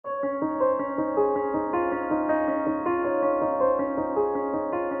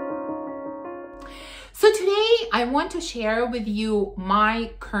I want to share with you my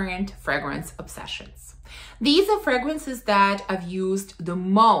current fragrance obsessions. These are fragrances that I've used the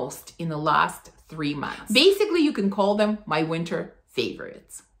most in the last 3 months. Basically, you can call them my winter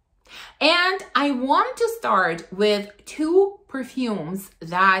favorites. And I want to start with 2 perfumes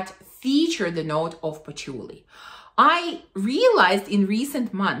that feature the note of patchouli. I realized in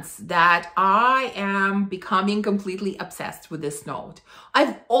recent months that I am becoming completely obsessed with this note.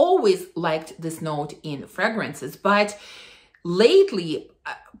 I've always liked this note in fragrances, but lately,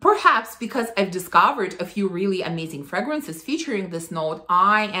 perhaps because I've discovered a few really amazing fragrances featuring this note,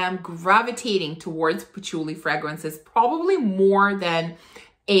 I am gravitating towards patchouli fragrances probably more than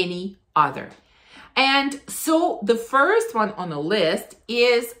any other. And so the first one on the list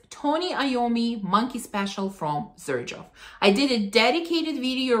is Tony Iommi Monkey Special from Xerjoff. I did a dedicated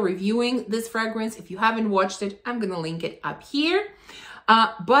video reviewing this fragrance. If you haven't watched it, I'm going to link it up here.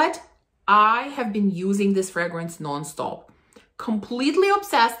 But I have been using this fragrance nonstop. Completely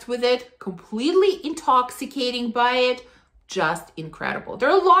obsessed with it, completely intoxicating by it, just incredible. There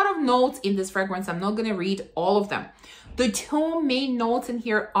are a lot of notes in this fragrance. I'm not going to read all of them. The 2 main notes in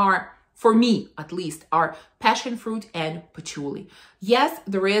here are, for me at least, are passion fruit and patchouli. Yes,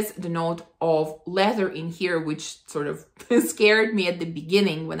 there is the note of leather in here, which sort of scared me at the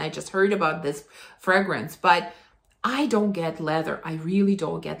beginning when I just heard about this fragrance, but I don't get leather. I really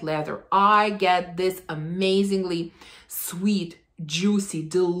don't get leather. I get this amazingly sweet, juicy,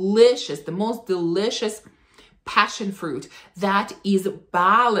 delicious, the most delicious passion fruit that is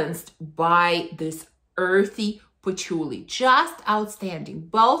balanced by this earthy patchouli. Just outstanding.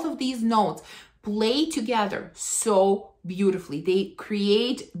 Both of these notes play together so beautifully. They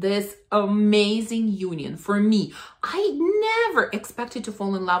create this amazing union. For me, I never expected to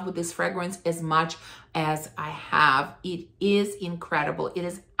fall in love with this fragrance as much as I have. It is incredible. It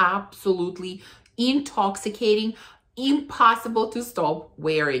is absolutely intoxicating, impossible to stop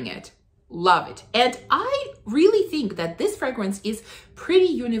wearing it. Love it. And I really think that this fragrance is pretty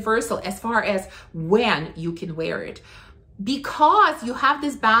universal as far as when you can wear it, because you have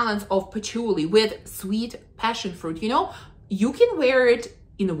this balance of patchouli with sweet passion fruit. You know, you can wear it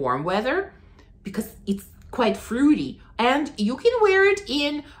in warm weather because it's quite fruity, and you can wear it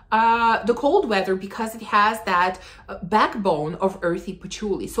in the cold weather because it has that backbone of earthy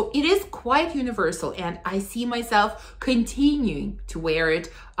patchouli. So it is quite universal, and I see myself continuing to wear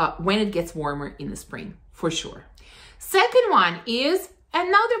it when it gets warmer in the spring, for sure. Second one is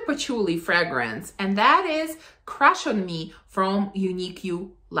another patchouli fragrance, and that is Crush on Me from Unique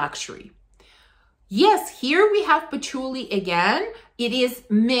You Luxury. Yes, here we have patchouli again. It is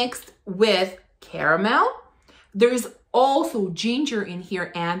mixed with caramel. There's also ginger in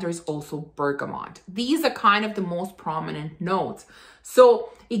here, and there's also bergamot. These are kind of the most prominent notes. So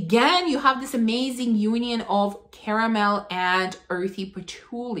again, you have this amazing union of caramel and earthy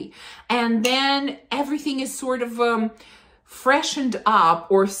patchouli. And then everything is sort of freshened up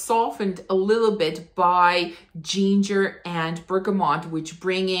or softened a little bit by ginger and bergamot, which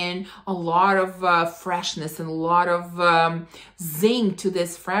bring in a lot of freshness and a lot of zing to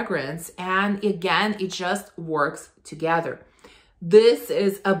this fragrance. And again, it just works together. This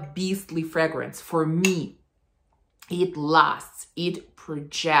is a beastly fragrance for me. It lasts, it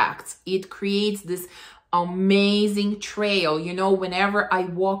projects, it creates this amazing trail. You know, whenever I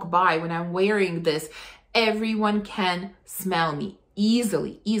walk by, when I'm wearing this, everyone can smell me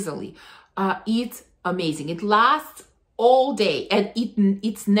easily. It's amazing. It lasts all day, and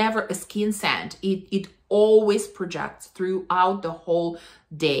it's never a skin scent. It always projects throughout the whole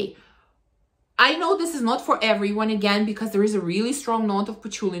day. I know this is not for everyone, again, because there is a really strong note of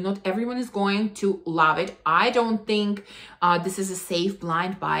patchouli. Not everyone is going to love it. I don't think this is a safe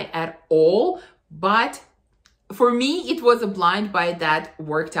blind buy at all, but for me, it was a blind buy that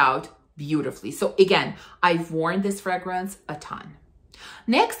worked out beautifully. So again, I've worn this fragrance a ton.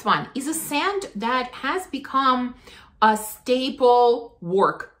 Next one is a scent that has become a staple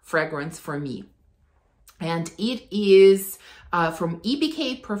work fragrance for me. And it is from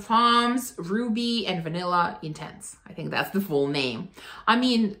EBK Parfums Ruby and Vanilla Intense. I think that's the full name. I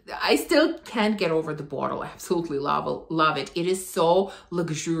mean, I still can't get over the bottle. I absolutely love it. It is so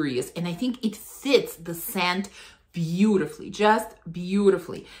luxurious, and I think it fits the scent beautifully, just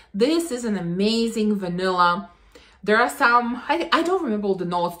beautifully. This is an amazing vanilla. There are some, I don't remember all the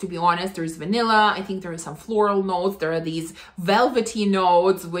notes, to be honest. There's vanilla, I think there are some floral notes, there are these velvety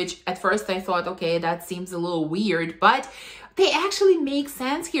notes, which at first I thought, okay, that seems a little weird, but they actually make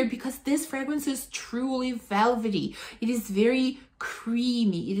sense here because this fragrance is truly velvety. It is very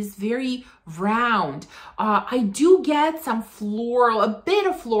creamy, it is very round. I do get some floral, a bit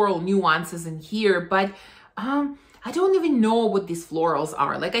of floral nuances in here, but I don't even know what these florals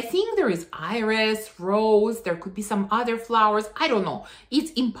are. Like, I think there is iris, rose, there could be some other flowers. I don't know.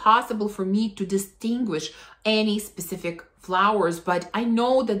 It's impossible for me to distinguish any specific flowers, but I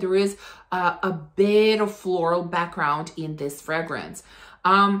know that there is a bit of floral background in this fragrance.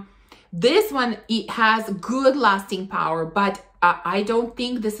 This one, it has good lasting power, but I don't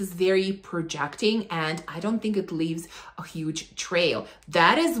think this is very projecting, and I don't think it leaves a huge trail.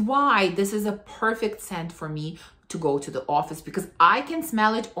 That is why this is a perfect scent for me to go to the office, because I can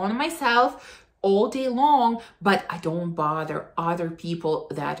smell it on myself all day long, but I don't bother other people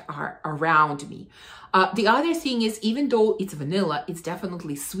that are around me. The other thing is, even though it's vanilla, it's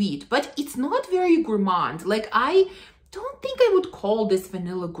definitely sweet, but it's not very gourmand. Like, I don't think I would call this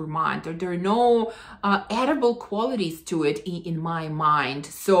vanilla gourmand. There are no edible qualities to it in my mind.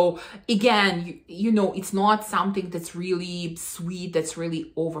 So again, you know, it's not something that's really sweet, that's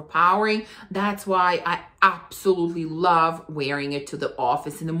really overpowering. That's why I absolutely love wearing it to the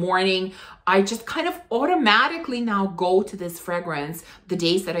office in the morning. I just kind of automatically now go to this fragrance the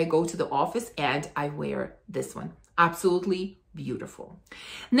days that I go to the office, and I wear this one. Absolutely beautiful.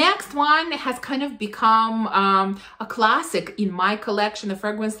 Next one has kind of become a classic in my collection, a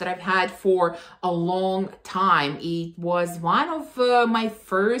fragrance that I've had for a long time. It was one of my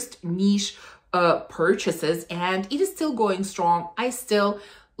first niche purchases, and it is still going strong. I still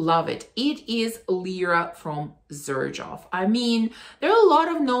love it. It is Lira from Xerjoff. I mean, there are a lot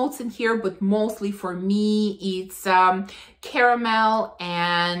of notes in here, but mostly for me, it's caramel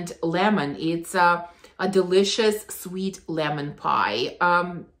and lemon. It's a delicious sweet lemon pie.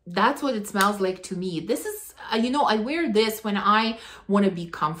 That's what it smells like to me. This is, you know, I wear this when I want to be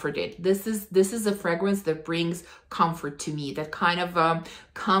comforted. This is a fragrance that brings comfort to me, that kind of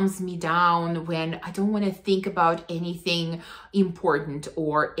calms me down when I don't want to think about anything important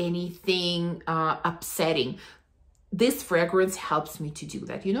or anything upsetting. This fragrance helps me to do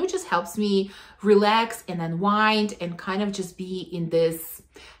that, you know, just helps me relax and unwind and kind of just be in this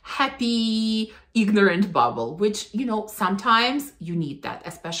happy, ignorant bubble, which, you know, sometimes you need that,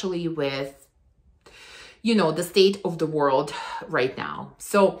 especially with, you know, the state of the world right now.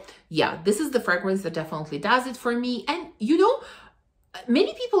 So yeah, this is the fragrance that definitely does it for me. And, you know,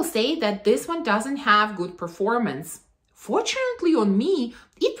 many people say that this one doesn't have good performance. Fortunately on me,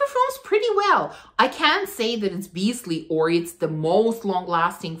 it performs pretty well. I can't say that it's beastly or it's the most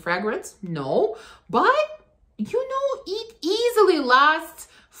long-lasting fragrance, no, but you know, it easily lasts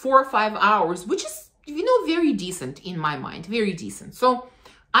 4 or 5 hours, which is, you know, very decent in my mind, very decent. So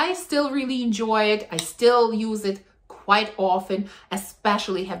I still really enjoy it. I still use it quite often,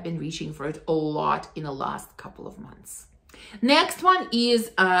 especially have been reaching for it a lot in the last couple of months. Next one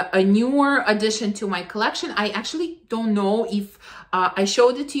is a newer addition to my collection. I actually don't know if I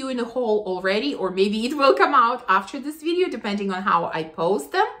showed it to you in a haul already, or maybe it will come out after this video, depending on how I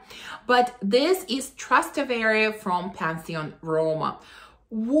post them. But this is Trastevere from Pantheon, Roma.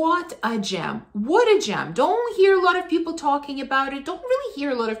 What a gem. What a gem. Don't hear a lot of people talking about it. Don't really hear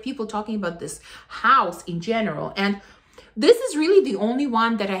a lot of people talking about this house in general. And this is really the only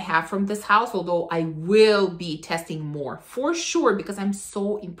one that I have from this house, although I will be testing more for sure, because I'm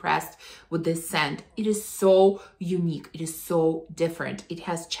so impressed with this scent. It is so unique. It is so different. It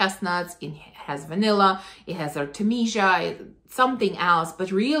has chestnuts, it has vanilla, it has artemisia, something else,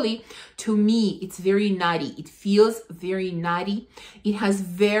 but really to me, it's very nutty. It feels very nutty. It has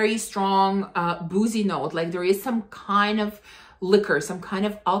very strong boozy note, like there is some kind of liquor, some kind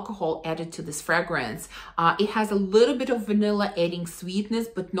of alcohol added to this fragrance. It has a little bit of vanilla adding sweetness,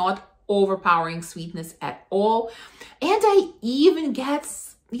 but not overpowering sweetness at all. And I even get,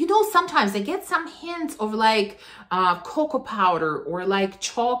 you know, sometimes I get some hints of like cocoa powder or like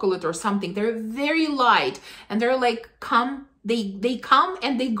chocolate or something. They're very light and they're like they come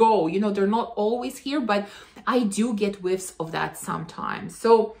and they go, you know, they're not always here, but I do get whiffs of that sometimes.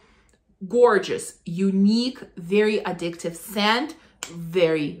 So gorgeous, unique, very addictive scent.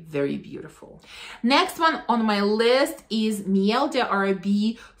 Very, very beautiful. Next one on my list is Miel de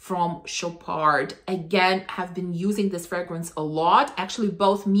Arabi from Chopard. Again, have been using this fragrance a lot. Actually,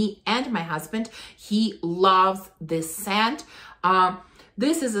 both me and my husband, he loves this scent.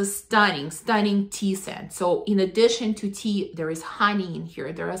 This is a stunning tea scent. So in addition to tea, there is honey in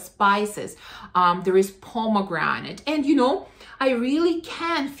here, there are spices, there is pomegranate, and you know, I really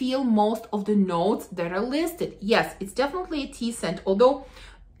can feel most of the notes that are listed. Yes, it's definitely a tea scent, although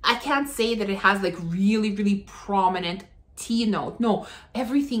I can't say that it has like really prominent tea note. No,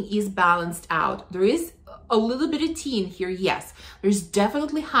 everything is balanced out. There is a little bit of tea in here, yes. There's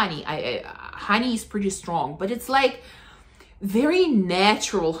definitely honey. Honey is pretty strong, but it's like very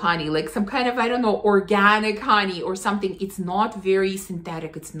natural honey, like some kind of, I don't know, organic honey or something. It's not very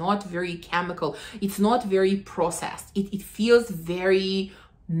synthetic. It's not very chemical. It's not very processed. It feels very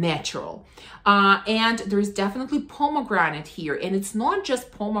natural. And there's definitely pomegranate here. And it's not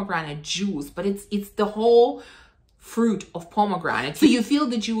just pomegranate juice, but it's the whole fruit of pomegranate. So you feel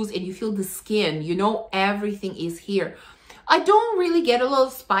the juice and you feel the skin, you know, everything is here. I don't really get a lot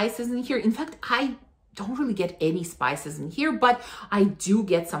of spices in here. In fact, I don't really get any spices in here, but I do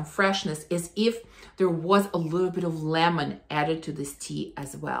get some freshness, as if there was a little bit of lemon added to this tea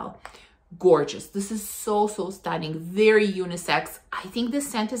as well. Gorgeous. This is so stunning, very unisex. I think this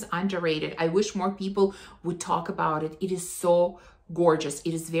scent is underrated. I wish more people would talk about it. It is so gorgeous.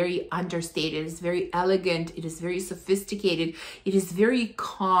 It is very understated. It is very elegant. It is very sophisticated. It is very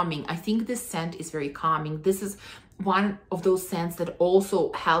calming. I think this scent is very calming. This is one of those scents that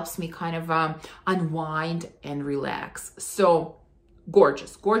also helps me kind of unwind and relax. So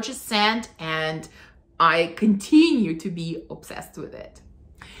gorgeous, gorgeous scent, and I continue to be obsessed with it.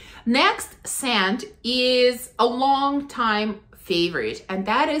 Next scent is a long time favorite, and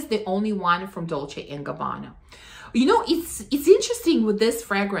that is The Only One from Dolce & Gabbana. You know, it's interesting with this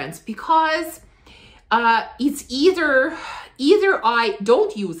fragrance because it's either I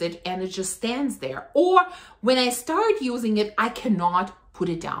don't use it and it just stands there, or when I start using it, I cannot put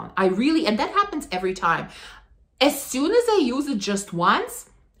it down. And that happens every time. As soon as I use it just once,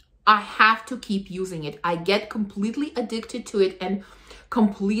 I have to keep using it. I get completely addicted to it and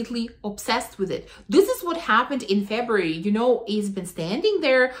completely obsessed with it. This is what happened in February. You know, it's been standing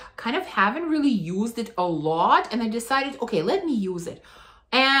there, kind of haven't really used it a lot, and I decided, okay, let me use it.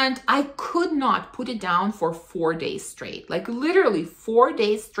 And I could not put it down for 4 days straight. Like literally 4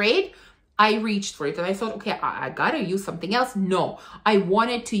 days straight, I reached for it. And I thought, okay, I gotta use something else. No, I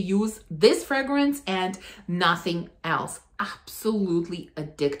wanted to use this fragrance and nothing else. Absolutely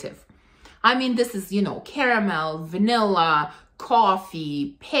addictive. I mean, this is, you know, caramel, vanilla,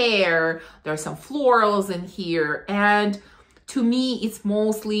 coffee, pear. There are some florals in here. And to me, it's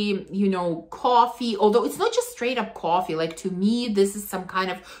mostly, you know, coffee, although it's not just straight up coffee. Like to me, this is some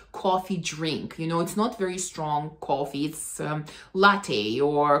kind of coffee drink. You know, it's not very strong coffee. It's latte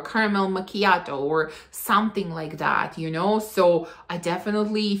or caramel macchiato or something like that, you know? So I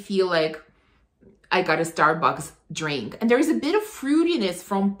definitely feel like I got a Starbucks drink. And there's a bit of fruitiness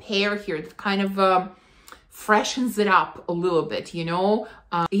from pear here that kind of freshens it up a little bit, you know?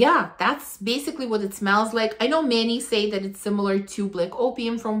 Yeah, that's basically what it smells like. I know many say that it's similar to Black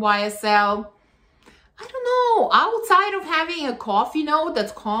Opium from YSL. I don't know. Outside of having a coffee note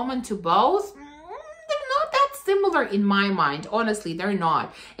that's common to both, they're not that similar in my mind. Honestly, they're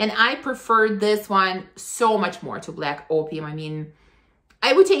not. And I prefer this one so much more to Black Opium. I mean,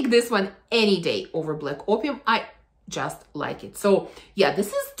 I would take this one any day over Black Opium. I just like it. So yeah, this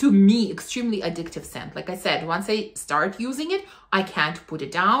is to me extremely addictive scent. Like I said, once I start using it, I can't put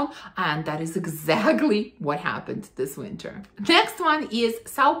it down, and that is exactly what happened this winter. Next one is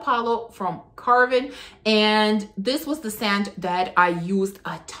Sao Paulo from Carven, and this was the scent that I used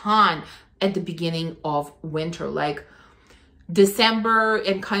a ton at the beginning of winter, like December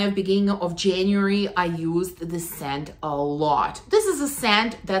and kind of beginning of January. I used this scent a lot. This is a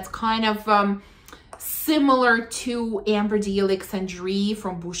scent that's kind of similar to Amber d'Alexandrie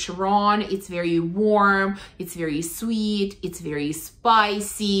from Boucheron. It's very warm, it's very sweet, it's very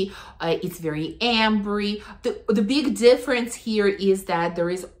spicy, it's very ambery. The big difference here is that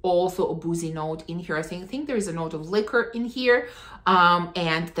there is also a boozy note in here. I think there is a note of liquor in here,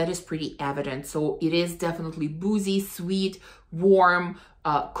 and that is pretty evident. So it is definitely boozy, sweet, warm,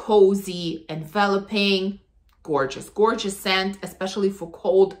 cozy, enveloping. Gorgeous, gorgeous scent, especially for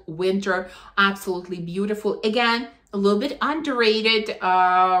cold winter. Absolutely beautiful. Again, a little bit underrated.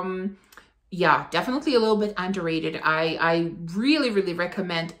 Yeah, definitely a little bit underrated. I really, really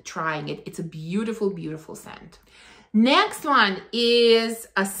recommend trying it. It's a beautiful, beautiful scent. Next one is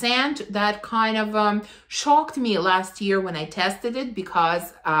a scent that kind of shocked me last year when I tested it,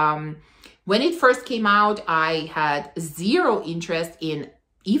 because when it first came out, I had zero interest in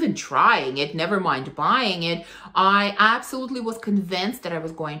even trying it, never mind buying it. I absolutely was convinced that I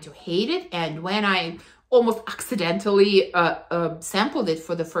was going to hate it. And when I almost accidentally sampled it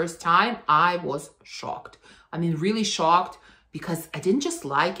for the first time, I was shocked. I mean, really shocked, because I didn't just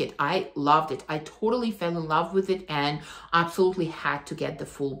like it, I loved it. I totally fell in love with it and absolutely had to get the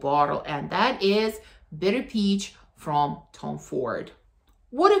full bottle. And that is Bitter Peach from Tom Ford.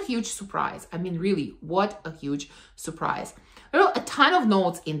 What a huge surprise. I mean, really, what a huge surprise. There are a ton of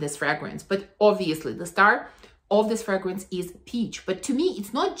notes in this fragrance, but obviously the star of this fragrance is peach. But to me,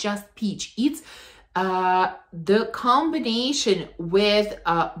 it's not just peach. It's the combination with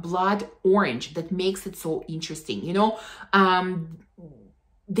blood orange that makes it so interesting. You know,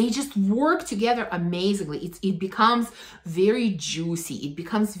 they just work together amazingly. It becomes very juicy. It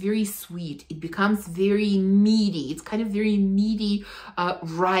becomes very sweet. It becomes very meaty. It's kind of very meaty,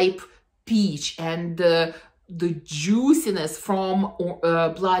 ripe peach, and the juiciness from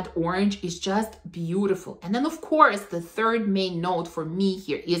blood orange is just beautiful. And then of course the third main note for me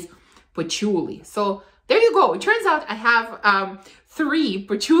here is patchouli. So there you go. It turns out I have 3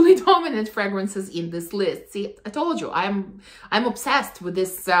 patchouli dominant fragrances in this list. See, I told you I'm obsessed with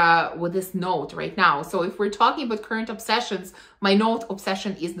this note right now. So if we're talking about current obsessions, my note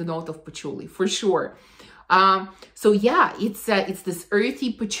obsession is the note of patchouli for sure. So yeah, it's this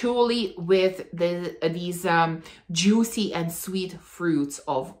earthy patchouli with these juicy and sweet fruits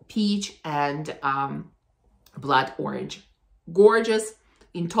of peach and blood orange. Gorgeous,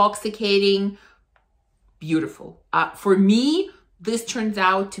 intoxicating, beautiful. For me, this turns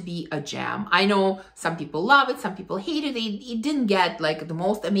out to be a gem. I know some people love it, some people hate it. It didn't get like the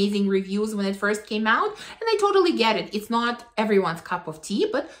most amazing reviews when it first came out, and I totally get it. It's not everyone's cup of tea,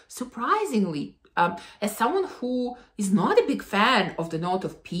 but surprisingly, as someone who is not a big fan of the note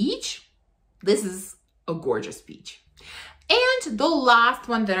of peach, this is a gorgeous peach. And the last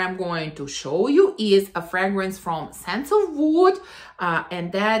one that I'm going to show you is a fragrance from Scents of Wood,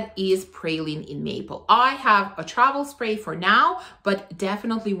 and that is Praline in Maple. I have a travel spray for now, but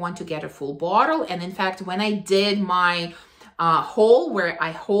definitely want to get a full bottle. And in fact, when I did my haul where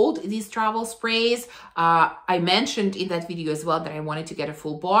I hold these travel sprays, I mentioned in that video as well that I wanted to get a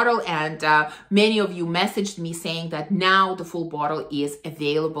full bottle, and many of you messaged me saying that now the full bottle is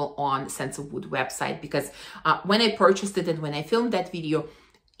available on Scents of Wood website, because when I purchased it and when I filmed that video,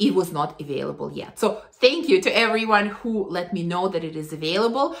 it was not available yet. So thank you to everyone who let me know that it is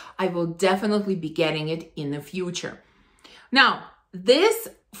available. I will definitely be getting it in the future. Now, this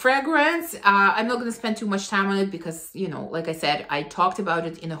fragrance, I'm not going to spend too much time on it because, you know, like I said, I talked about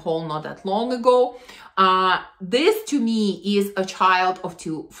it in a haul not that long ago. This to me is a child of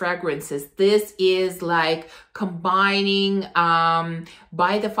 2 fragrances. This is like combining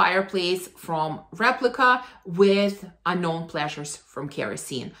By the Fireplace from Replica with Unknown Pleasures from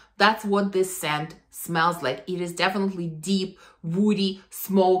Kerosene. That's what this scent smells like. It is definitely deep, woody,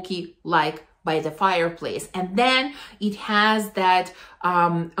 smoky, like By the Fireplace. And then it has that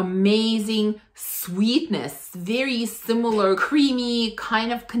amazing sweetness, very similar, creamy,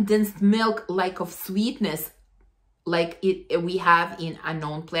 kind of condensed milk like of sweetness like we have in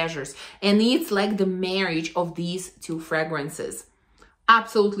Unknown Pleasures. And it's like the marriage of these 2 fragrances.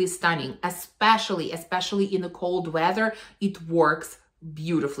 Absolutely stunning, especially in the cold weather. It works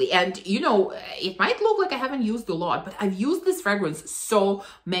beautifully. And you know, it might look like I haven't used a lot, but I've used this fragrance so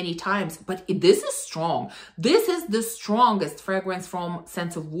many times. But this is strong. This is the strongest fragrance from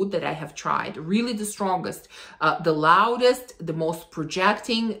Scents of Wood that I have tried. Really the strongest, the loudest, the most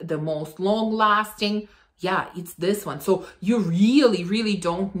projecting, the most long lasting. Yeah, it's this one. So you really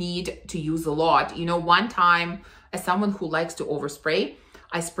don't need to use a lot. You know, one time, as someone who likes to overspray,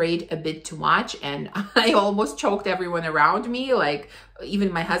 I sprayed a bit too much and I almost choked everyone around me. Like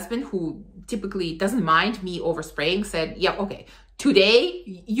even my husband, who typically doesn't mind me overspraying, said, yeah, okay, today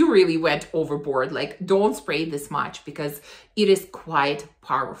you really went overboard. Like don't spray this much because it is quite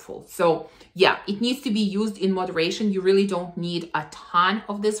powerful. So yeah, it needs to be used in moderation. You really don't need a ton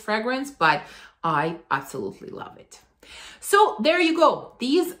of this fragrance, but I absolutely love it. So there you go.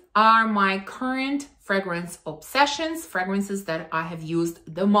 These are my current fragrance obsessions, fragrances that I have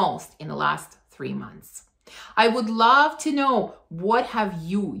used the most in the last 3 months. I would love to know, what have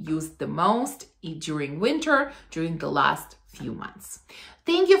you used the most during winter, during the last few months?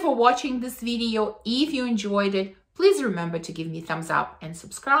 Thank you for watching this video. If you enjoyed it, please remember to give me a thumbs up and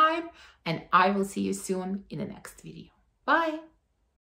subscribe, and I will see you soon in the next video. Bye.